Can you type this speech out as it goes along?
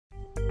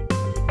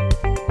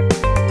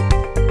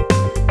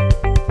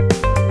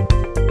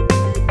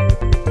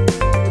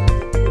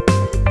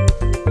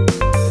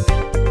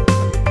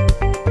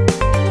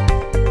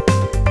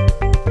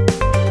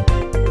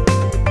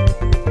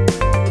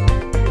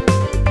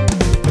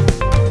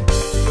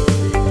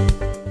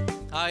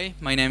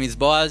my name is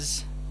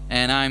Boaz,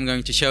 and I'm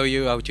going to show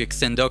you how to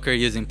extend Docker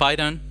using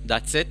Python.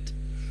 That's it.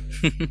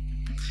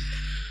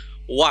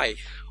 Why?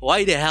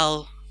 Why the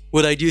hell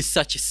would I do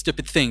such a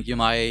stupid thing? You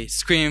might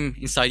scream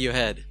inside your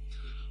head.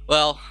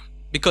 Well,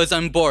 because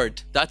I'm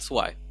bored, that's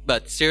why.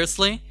 But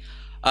seriously,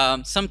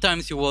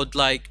 sometimes you would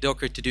like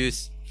Docker to do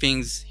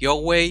things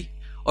your way,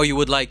 or you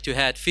would like to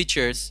add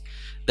features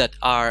that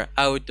are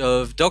out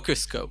of Docker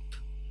scope.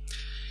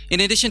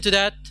 In addition to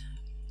that,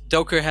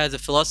 Docker has a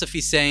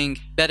philosophy saying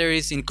better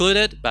is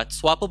included but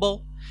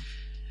swappable.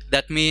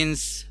 That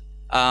means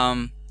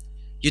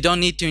you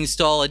don't need to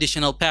install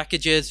additional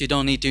packages, you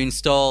don't need to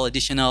install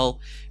additional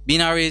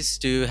binaries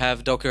to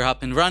have Docker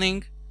up and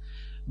running,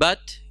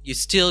 but you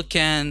still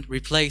can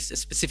replace a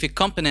specific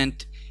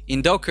component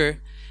in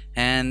Docker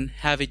and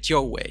have it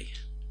your way.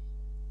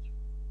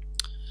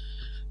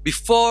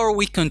 Before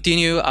we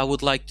continue, I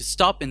would like to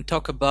stop and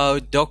talk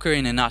about Docker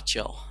in a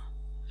nutshell.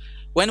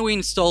 When we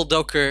install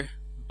Docker,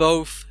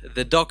 both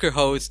the Docker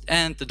host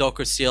and the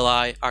Docker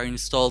CLI are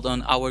installed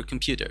on our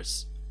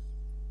computers.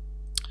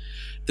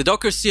 The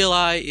Docker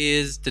CLI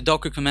is the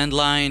Docker command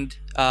line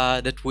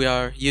that we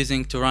are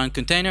using to run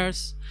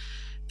containers.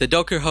 The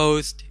Docker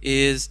host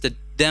is the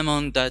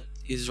daemon that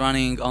is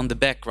running on the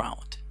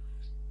background.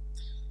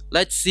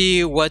 Let's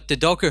see what the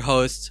Docker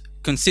host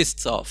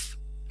consists of.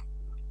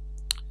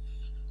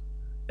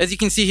 As you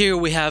can see here,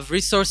 we have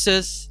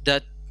resources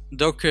that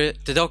the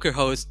Docker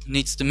host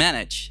needs to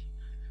manage.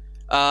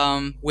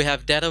 We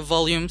have data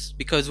volumes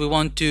because we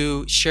want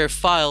to share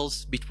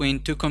files between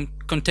two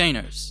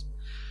containers.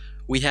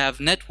 We have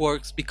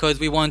networks because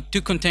we want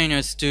two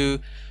containers to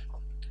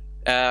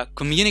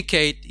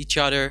communicate each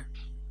other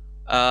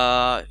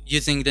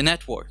using the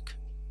network.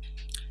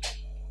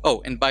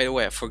 Oh, and by the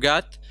way, I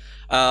forgot.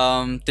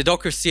 The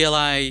Docker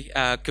CLI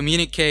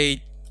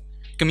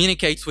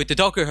communicates with the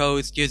Docker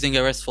host using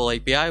a RESTful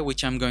API,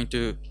 which I'm going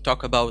to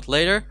talk about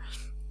later.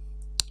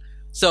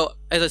 So,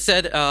 as I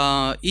said,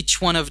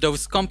 each one of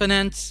those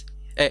components,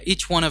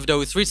 each one of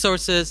those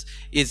resources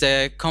is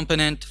a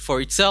component for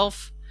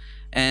itself,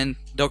 and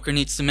Docker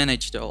needs to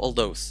manage all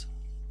those.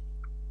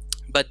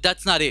 But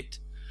that's not it.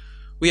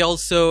 We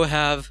also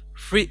have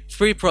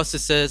three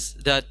processes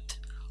that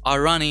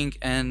are running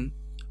and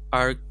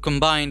are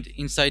combined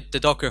inside the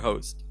Docker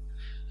host.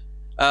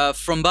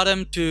 From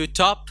bottom to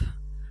top,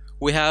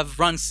 we have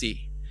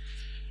runc.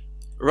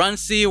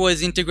 Runc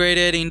was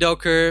integrated in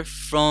Docker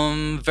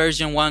from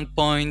version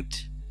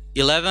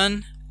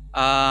 1.11.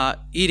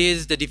 It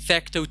is the de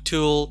facto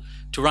tool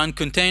to run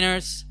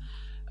containers.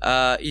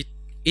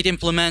 It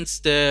implements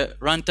the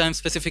runtime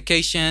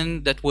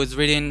specification that was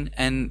written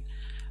and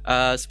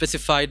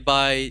specified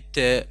by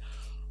the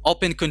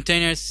Open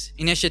Containers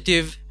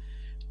Initiative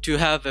to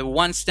have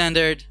one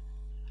standard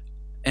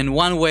and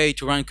one way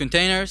to run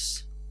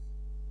containers.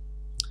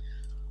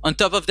 On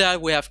top of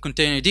that, we have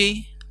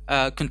Containerd.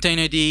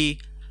 Containerd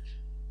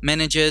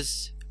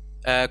manages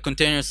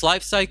containers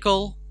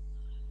lifecycle.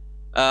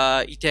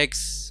 It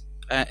takes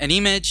an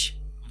image,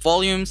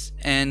 volumes,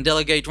 and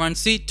delegate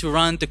runc to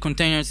run the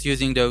containers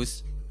using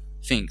those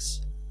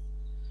things.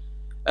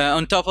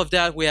 On top of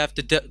that, we have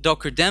the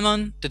Docker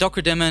daemon. The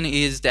Docker daemon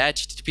is the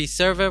HTTP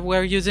server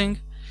we're using.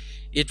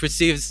 It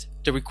receives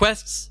the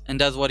requests and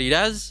does what it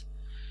does,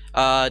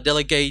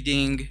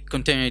 delegating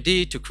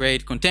Containerd to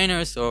create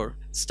containers or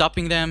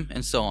stopping them,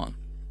 and so on.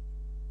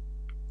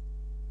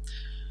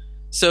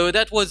 So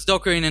that was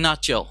Docker in a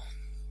nutshell.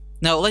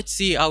 Now let's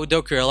see how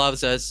Docker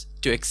allows us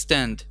to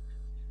extend.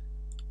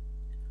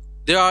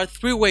 There are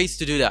three ways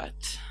to do that.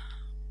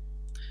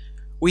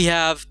 We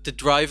have the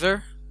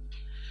driver,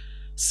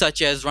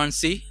 such as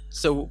runc,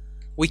 so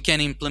we can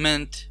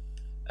implement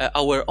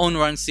our own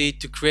runc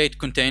to create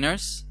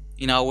containers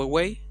in our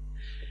way.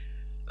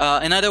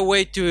 Another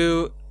way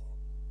to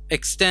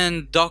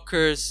extend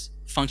Docker's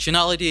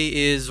functionality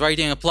is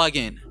writing a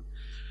plugin.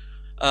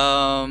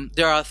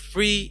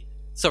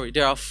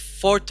 There are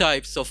four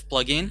types of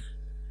plugin.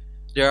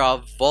 There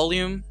are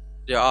volume,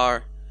 there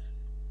are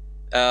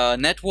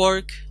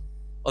network,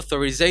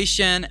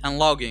 authorization, and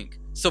logging.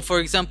 So for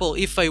example,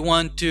 if I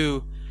want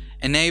to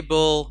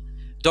enable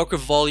Docker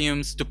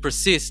volumes to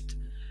persist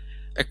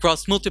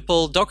across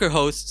multiple Docker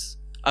hosts,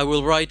 I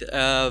will write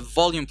a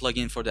volume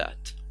plugin for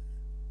that.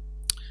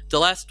 The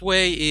last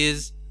way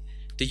is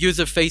the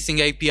user-facing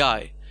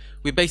API.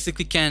 We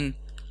basically can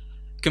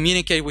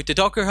communicate with the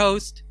Docker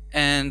host,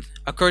 and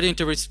according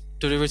to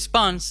the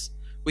response,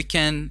 we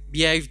can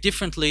behave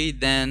differently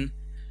than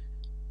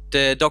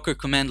the Docker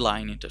command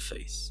line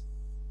interface.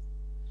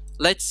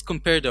 Let's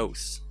compare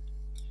those.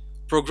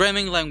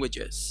 Programming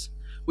languages.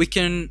 We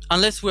can,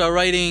 unless we are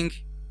writing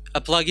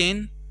a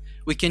plugin,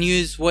 we can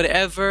use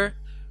whatever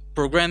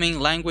programming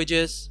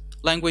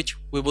language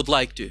we would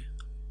like to.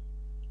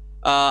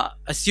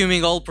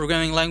 Assuming all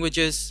programming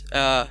languages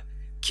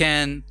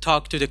can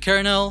talk to the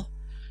kernel,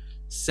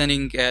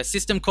 sending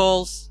system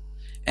calls,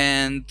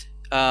 and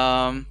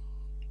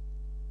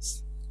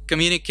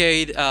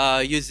communicate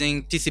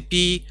using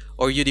TCP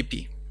or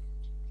UDP.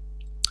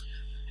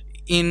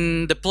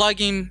 In the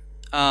plugin,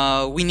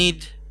 we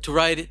need to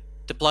write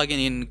the plugin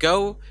in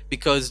Go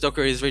because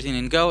Docker is written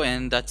in Go,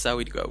 and that's how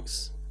it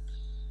goes.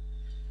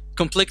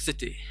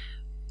 Complexity.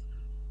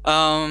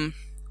 When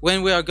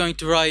we are going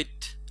to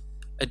write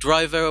a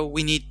driver,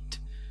 we need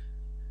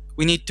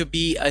to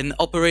be an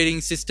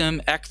operating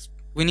system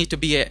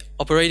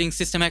operating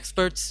system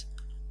experts.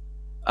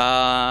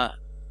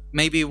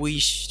 Maybe we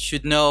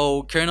should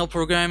know kernel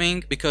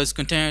programming because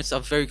containers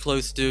are very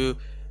close to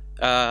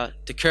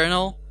the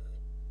kernel.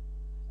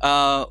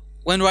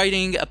 When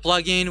writing a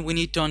plugin, we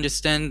need to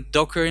understand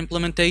Docker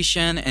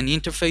implementation and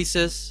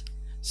interfaces,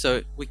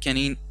 so we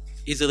can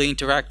easily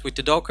interact with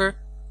the Docker.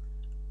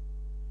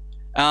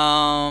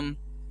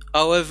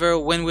 However,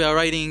 when we are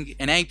writing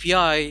an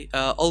API,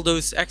 all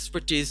those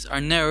expertise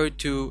are narrowed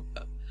to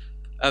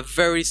a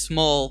very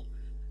small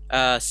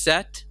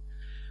set.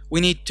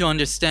 We need to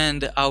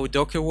understand how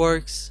Docker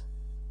works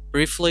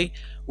briefly.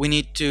 We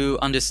need to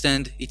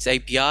understand its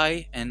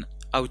API and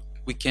how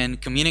we can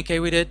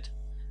communicate with it,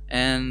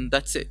 and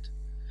that's it.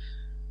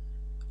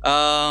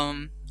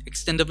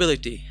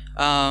 Extendability.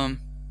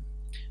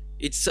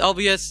 It's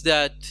obvious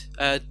that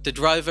the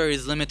driver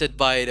is limited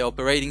by the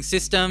operating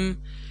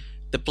system,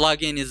 the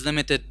plugin is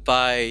limited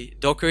by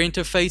Docker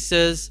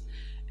interfaces,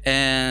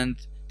 and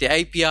the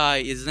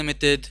API is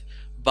limited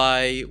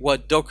by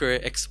what Docker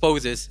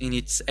exposes in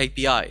its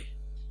API.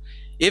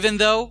 Even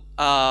though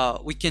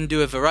we can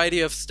do a variety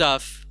of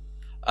stuff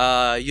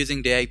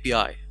using the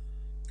API.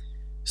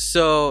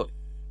 So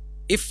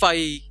if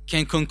I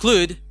can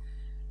conclude,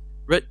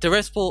 the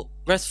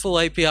RESTful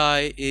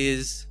API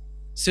is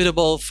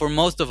suitable for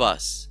most of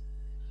us.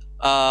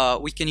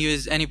 We can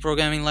use any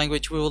programming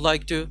language we would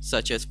like to,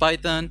 such as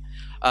Python.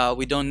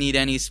 We don't need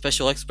any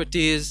special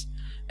expertise,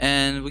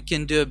 and we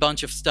can do a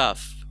bunch of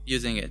stuff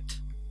using it.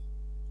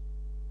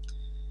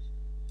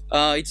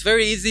 It's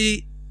very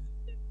easy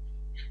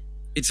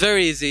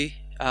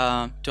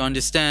to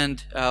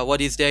understand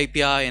what is the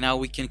API and how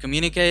we can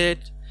communicate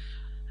it.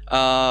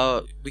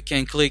 We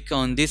can click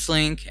on this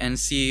link and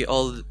see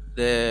all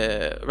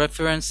the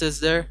references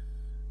there.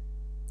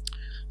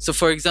 So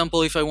for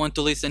example, if I want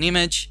to list an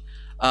image,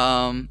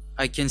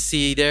 I can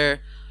see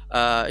there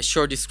a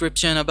short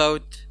description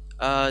about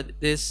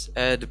this,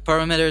 the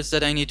parameters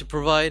that I need to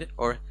provide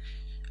or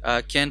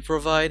can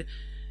provide,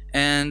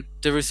 and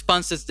the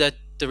responses that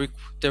the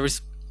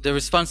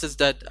responses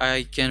that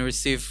I can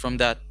receive from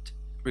that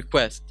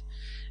request.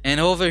 And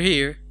over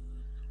here,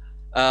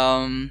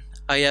 I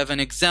have an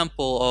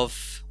example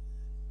of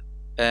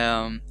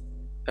a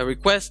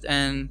request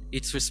and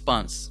its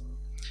response.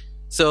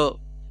 So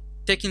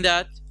taking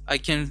that, I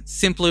can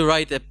simply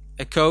write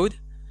a code.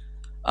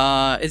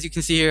 As you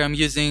can see here, I'm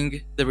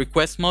using the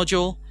request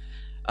module.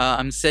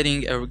 I'm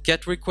setting a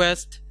GET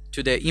request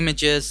to the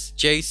images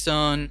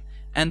JSON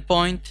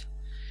endpoint,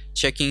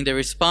 checking the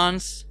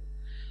response,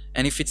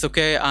 and if it's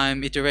okay,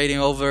 I'm iterating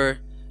over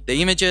the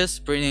images,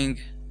 printing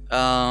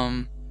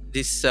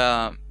this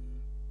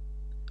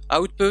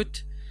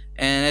output,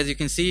 and as you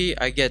can see,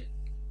 I get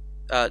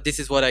this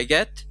is what I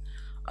get.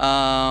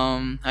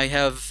 I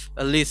have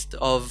a list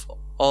of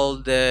all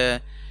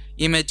the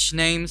image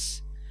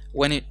names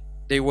when it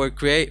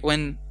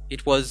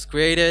was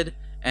created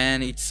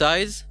and its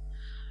size.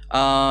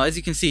 As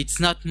you can see, it's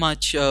not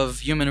much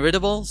of human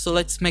readable, so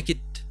let's make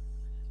it.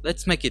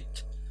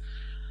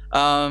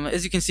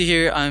 As you can see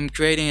here, I'm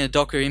creating a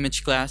Docker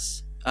image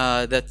class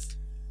that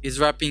is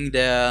wrapping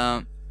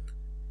the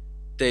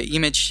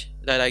image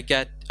that I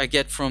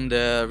get from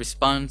the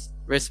response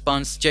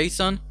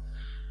JSON.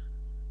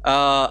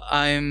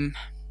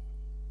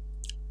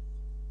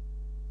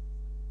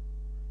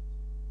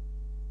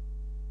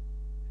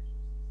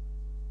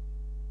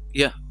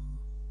 Yeah.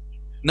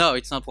 No,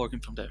 it's not working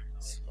from there.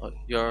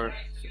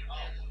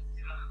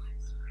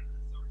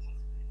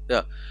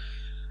 Yeah.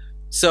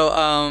 So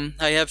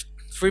I have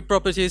three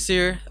properties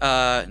here: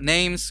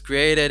 names,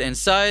 created, and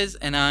size,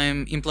 and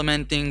I'm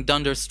implementing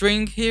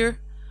 $string here.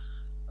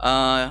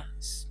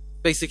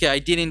 Basically, I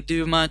didn't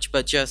do much,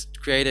 but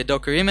just create a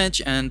Docker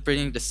image and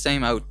printing the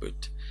same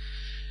output.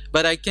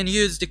 But I can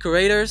use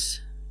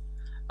decorators.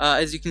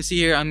 As you can see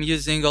here, I'm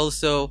using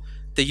also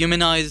the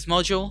humanize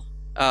module,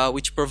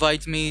 which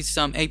provides me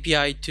some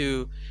API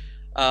to.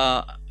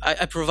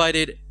 I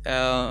provided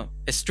a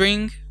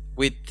string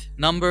with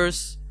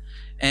numbers,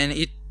 and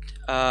it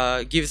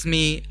gives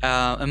me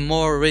a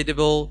more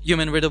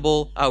human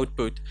readable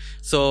output.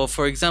 So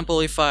for example,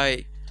 if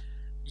I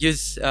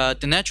use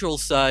the natural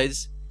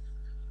size,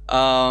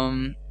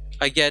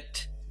 I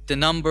get the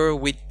number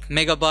with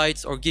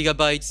megabytes or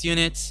gigabytes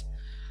units.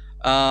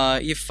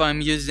 If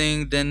I'm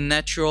using the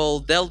natural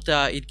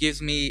delta, it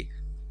gives me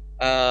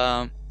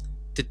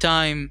the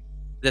time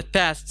that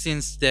passed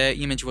since the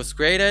image was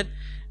created.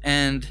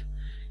 And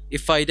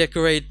if I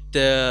decorate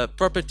the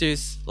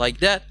properties like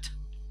that,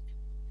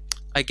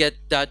 I get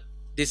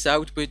this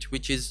output,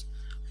 which is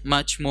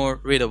much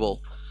more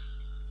readable.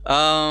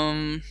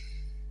 I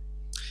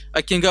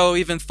can go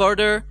even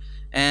further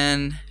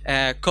and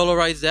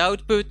colorize the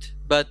output,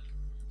 but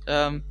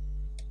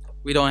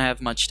we don't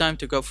have much time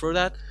to go through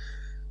that.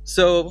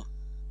 So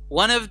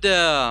one of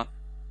the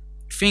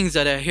things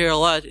that I hear a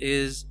lot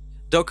is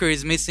Docker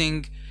is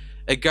missing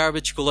a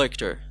garbage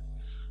collector.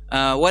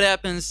 What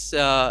happens,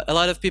 a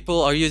lot of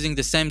people are using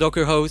the same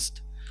Docker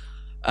host,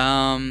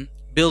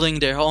 building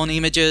their own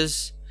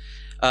images.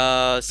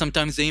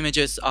 Sometimes the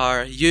images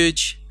are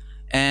huge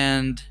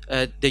and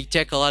they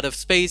take a lot of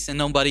space and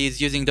nobody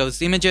is using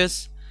those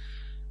images.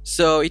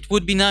 So it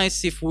would be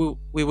nice if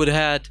we would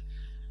have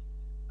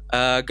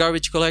a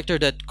garbage collector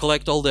that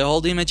collect all the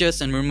old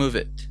images and remove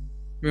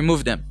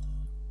them.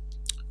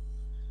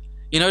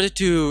 In order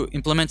to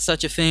implement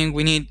such a thing,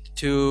 we need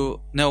to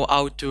know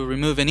how to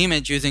remove an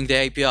image using the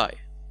API.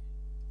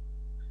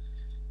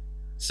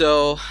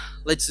 So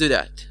let's do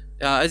that.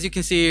 As you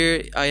can see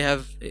here, I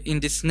have in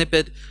this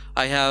snippet,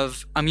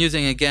 I'm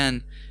using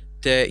again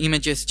the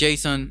images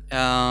JSON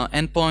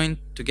endpoint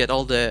to get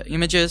all the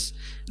images.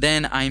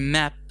 Then I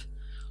map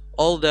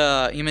all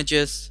the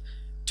images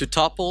to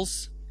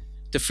tuples.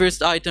 The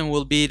first item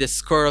will be the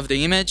score of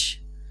the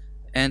image,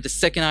 and the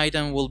second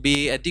item will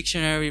be a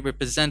dictionary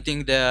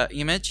representing the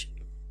image.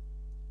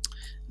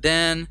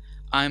 Then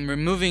I'm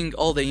removing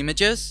all the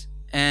images,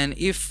 and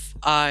if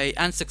I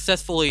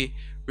unsuccessfully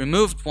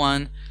removed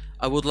one,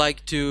 I would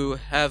like to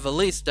have a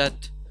list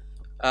that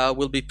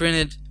will be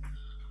printed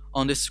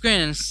on the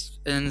screen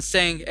and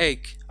saying,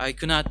 hey, I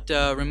could not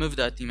remove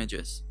that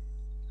images.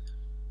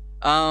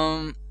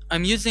 I'm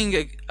using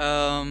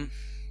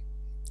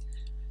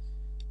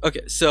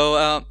okay,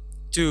 so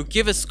to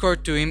give a score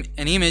to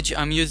an image,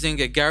 I'm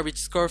using a garbage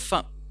score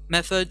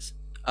method,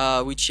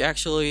 which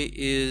actually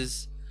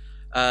is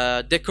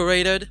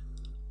decorated.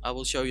 I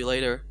will show you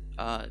later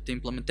the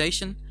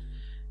implementation.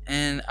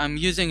 And I'm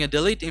using a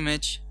delete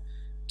image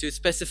to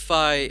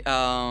specify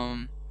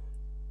a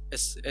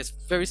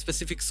very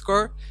specific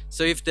score.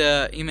 So if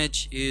the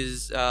image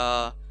is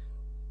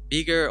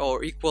bigger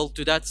or equal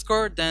to that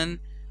score, then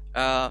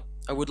I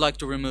would like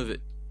to remove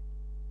it.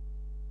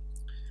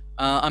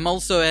 I'm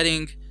also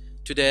adding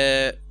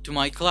to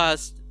my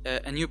class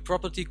a new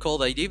property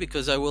called ID,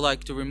 because I would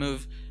like to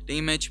remove the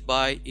image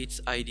by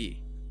its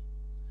ID.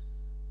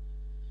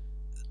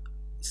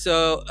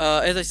 So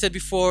as I said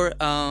before,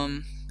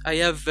 I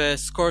have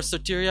score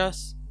criteria.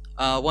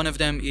 One of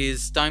them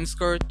is time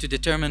score to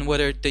determine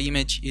whether the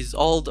image is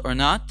old or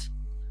not.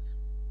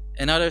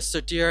 Another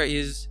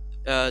criteria is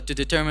to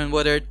determine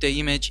whether the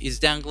image is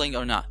dangling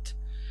or not.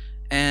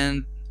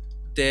 And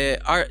the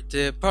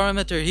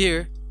parameter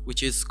here,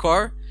 which is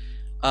score,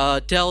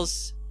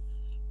 tells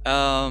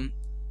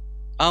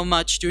how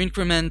much to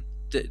increment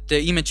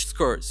the image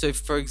score. So if,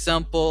 for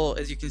example,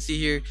 as you can see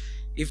here,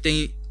 if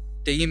the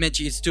image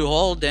is too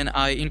old, then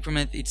I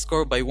increment its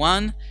score by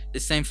 1. The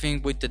same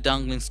thing with the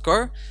dangling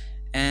score.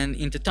 And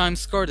in the time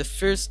score, the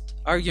first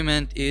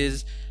argument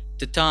is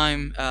the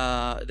time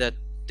that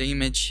the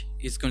image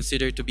is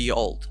considered to be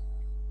old.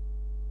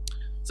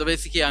 So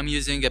basically, I'm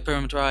using a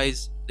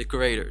parameterized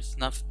decorators,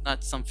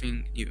 not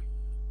something new.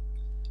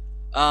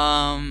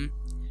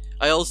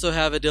 I also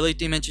have a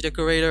delete image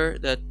decorator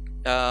that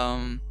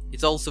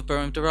is also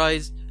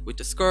parameterized with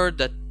the score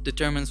that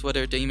determines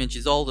whether the image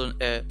is old or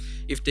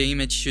if the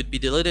image should be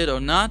deleted or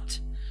not.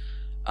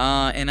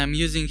 And I'm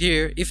using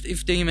here,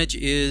 if the image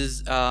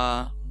is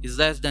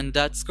less than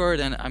that score,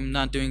 then I'm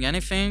not doing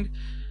anything.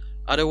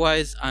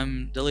 Otherwise,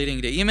 I'm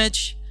deleting the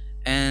image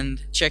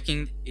and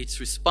checking its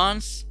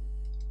response.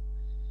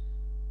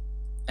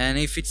 And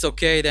if it's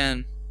okay,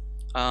 then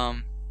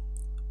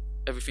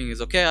everything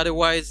is okay.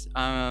 Otherwise,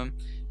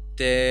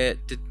 the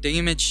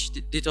image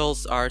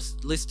details are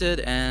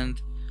listed,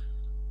 and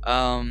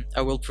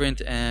I will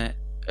print.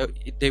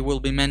 They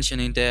will be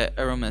mentioned in the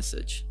error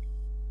message.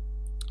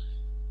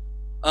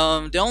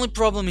 The only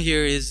problem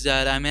here is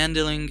that I'm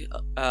handling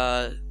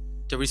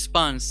the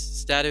response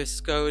status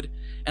code,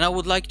 and I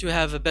would like to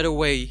have a better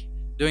way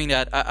doing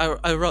that.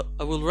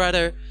 I would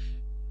rather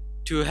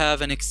to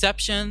have an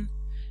exception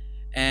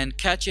and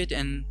catch it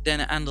and then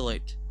handle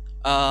it.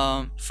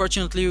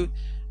 Fortunately,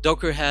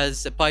 Docker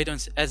has a Python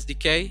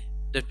SDK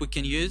that we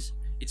can use.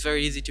 It's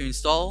very easy to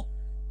install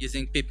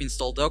using pip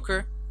install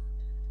docker.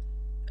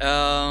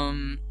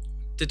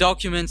 The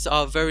documents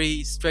are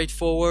very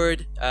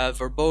straightforward,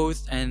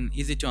 verbose, and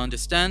easy to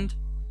understand.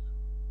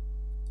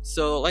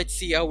 So let's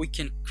see how we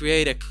can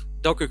create a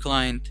Docker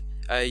client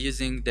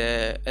using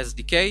the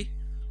SDK.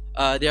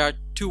 There are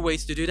two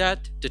ways to do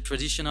that. The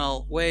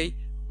traditional way,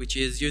 which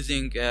is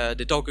using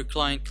the Docker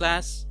client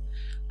class,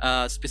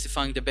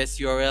 specifying the best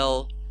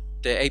URL,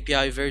 the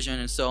API version,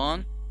 and so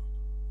on.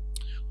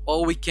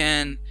 Or we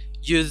can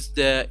use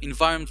the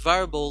environment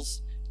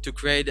variables to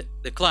create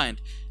the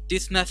client.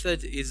 This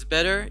method is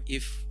better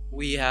if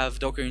we have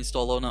Docker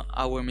installed on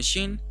our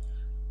machine.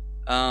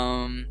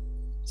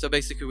 So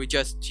basically, we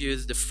just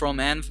use the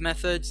from-env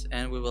methods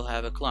and we will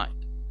have a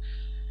client.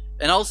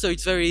 And also,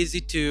 it's very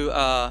easy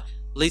to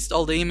list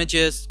all the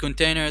images,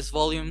 containers,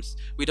 volumes.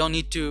 We don't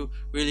need to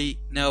really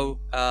know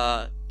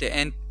the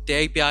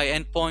API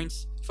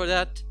endpoints for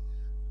that.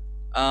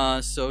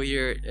 So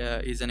here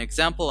is an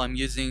example. I'm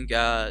using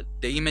the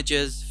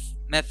images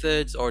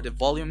methods or the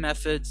volume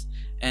methods,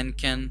 and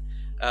can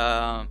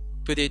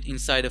put it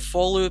inside a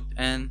for loop,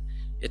 and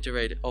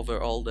iterate over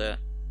all the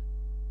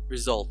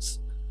results.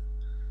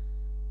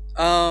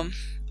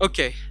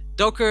 Okay,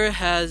 Docker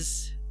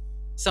has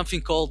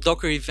something called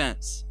Docker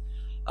events.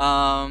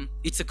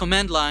 It's a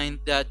command line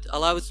that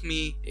allows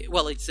me,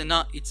 well, it's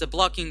a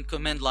blocking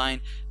command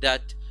line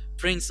that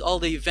prints all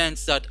the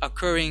events that are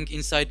occurring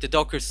inside the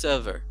Docker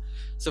server.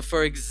 So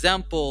for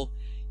example,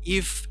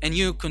 if a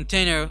new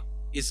container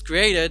is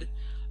created,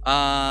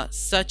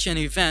 such an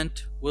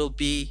event will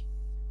be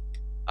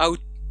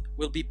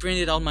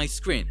printed on my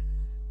screen.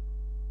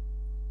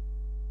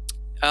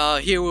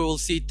 Here we will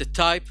see the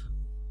type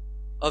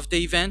of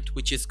the event,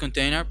 which is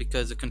container,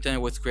 because the container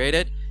was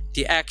created,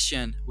 the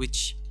action,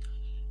 which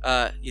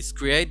is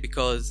create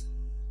because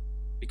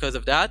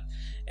of that,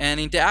 and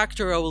in the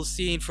actor I will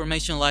see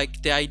information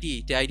like the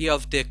ID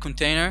of the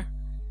container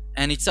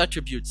and its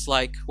attributes,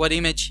 like what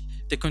image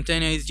the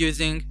container is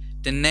using,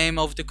 the name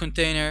of the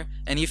container,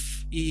 and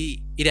if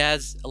it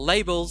has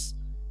labels,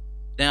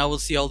 then I will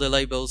see all the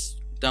labels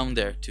down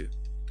there too.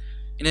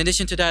 In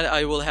addition to that,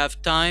 I will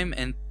have time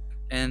and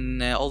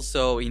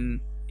also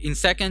in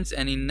seconds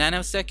and in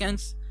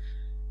nanoseconds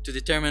to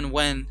determine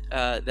when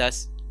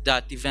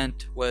that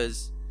event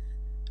was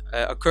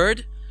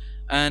occurred.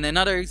 And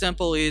another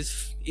example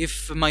is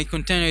if my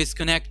container is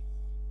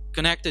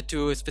connected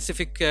to a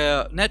specific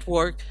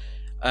network,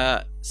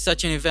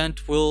 such an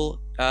event will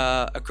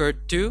occur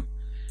too,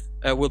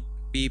 will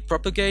be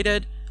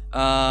propagated,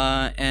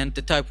 and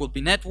the type will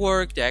be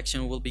network, the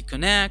action will be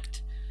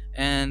connect,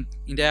 and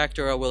in the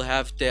actor I will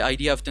have the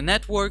ID of the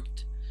network,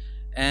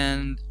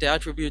 and the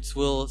attributes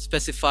will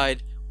specify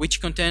which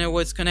container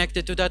was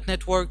connected to that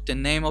network, the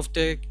name of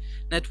the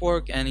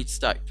network, and its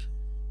type.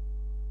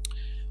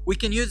 We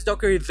can use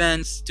Docker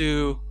events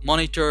to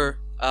monitor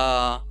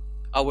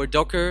our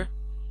Docker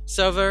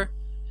server.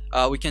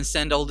 We can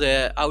send all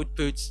the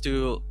outputs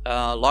to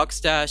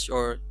Logstash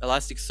or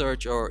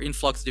Elasticsearch or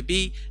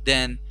InfluxDB,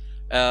 then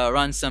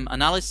run some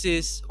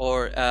analysis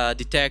or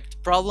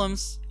detect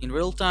problems in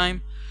real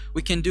time.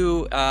 We can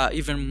do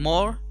even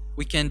more.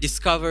 We can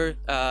discover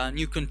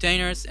new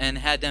containers and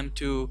add them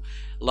to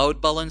load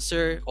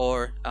balancer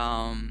or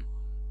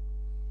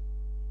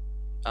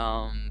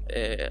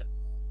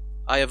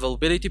high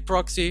availability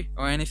proxy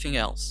or anything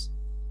else.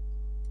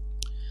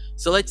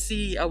 So let's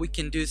see how we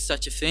can do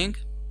such a thing.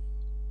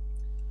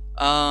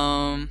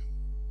 Well,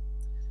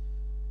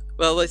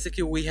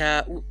 basically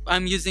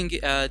I'm using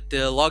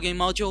the logging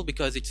module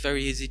because it's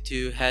very easy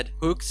to add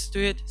hooks to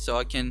it, so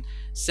I can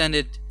send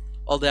it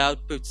all the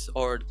outputs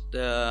or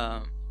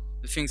the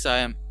things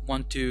I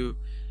want to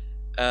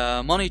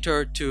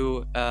monitor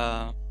to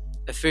a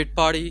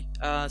third-party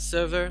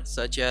server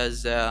such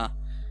as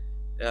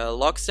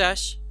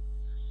Logstash.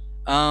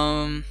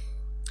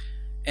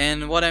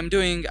 And what I'm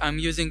doing, I'm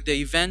using the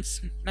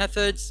events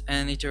methods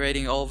and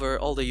iterating over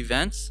all the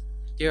events.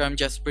 Here I'm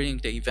just printing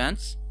the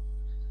events,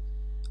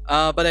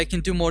 but I can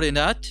do more than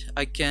that.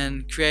 I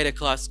can create a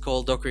class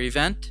called Docker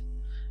event.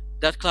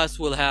 That class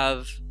will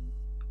have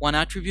one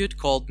attribute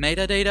called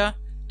metadata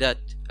that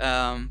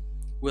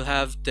will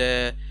have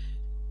the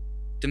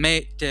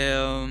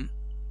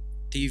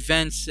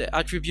events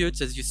attributes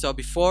as you saw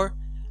before.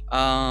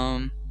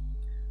 And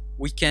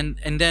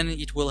then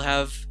it will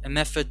have a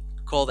method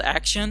called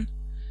action.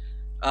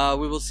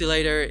 We will see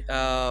later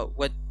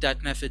what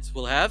that methods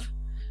will have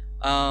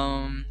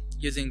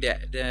using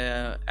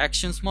the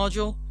actions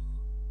module.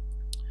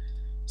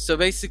 So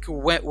basically,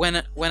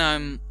 when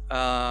I'm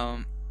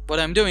what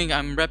I'm doing,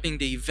 I'm wrapping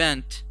the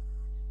event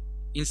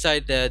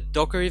inside the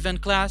Docker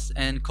event class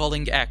and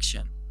calling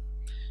action.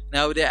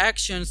 Now the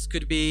actions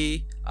could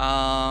be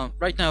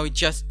right now it's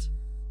just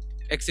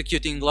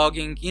executing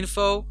logging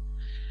info,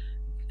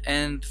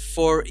 and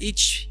for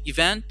each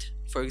event,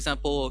 for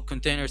example,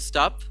 container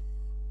stop.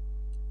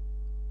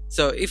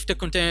 So if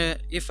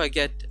I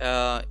get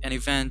an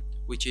event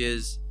which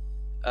is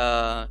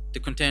the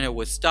container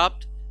was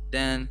stopped,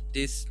 then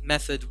this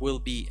method will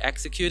be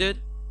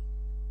executed.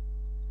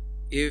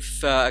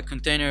 If a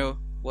container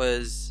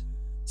was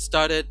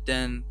started,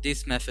 then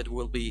this method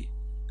will be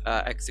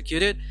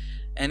executed.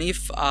 And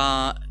if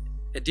a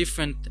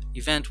different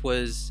event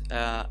was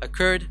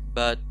occurred,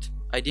 but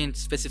I didn't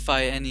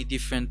specify any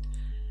different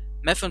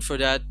method for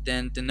that,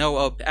 then the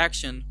no-op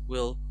action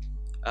will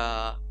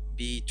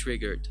be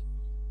triggered.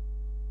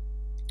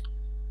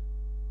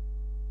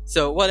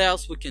 So what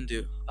else we can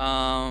do?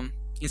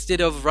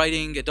 Instead of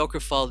writing a Docker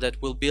file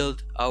that will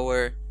build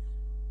our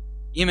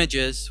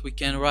images, we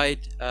can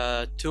write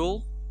a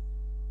tool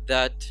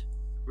that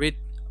read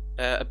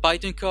a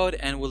Python code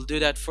and will do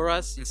that for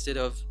us instead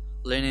of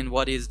learning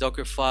what is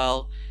Docker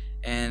file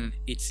and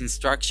its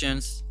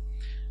instructions.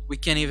 We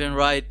can even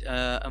write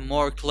a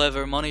more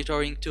clever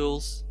monitoring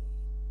tools.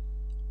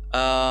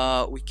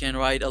 We can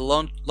write a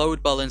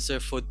load balancer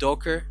for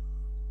Docker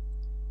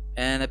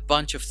and a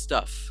bunch of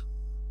stuff.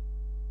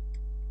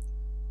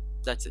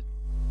 That's it.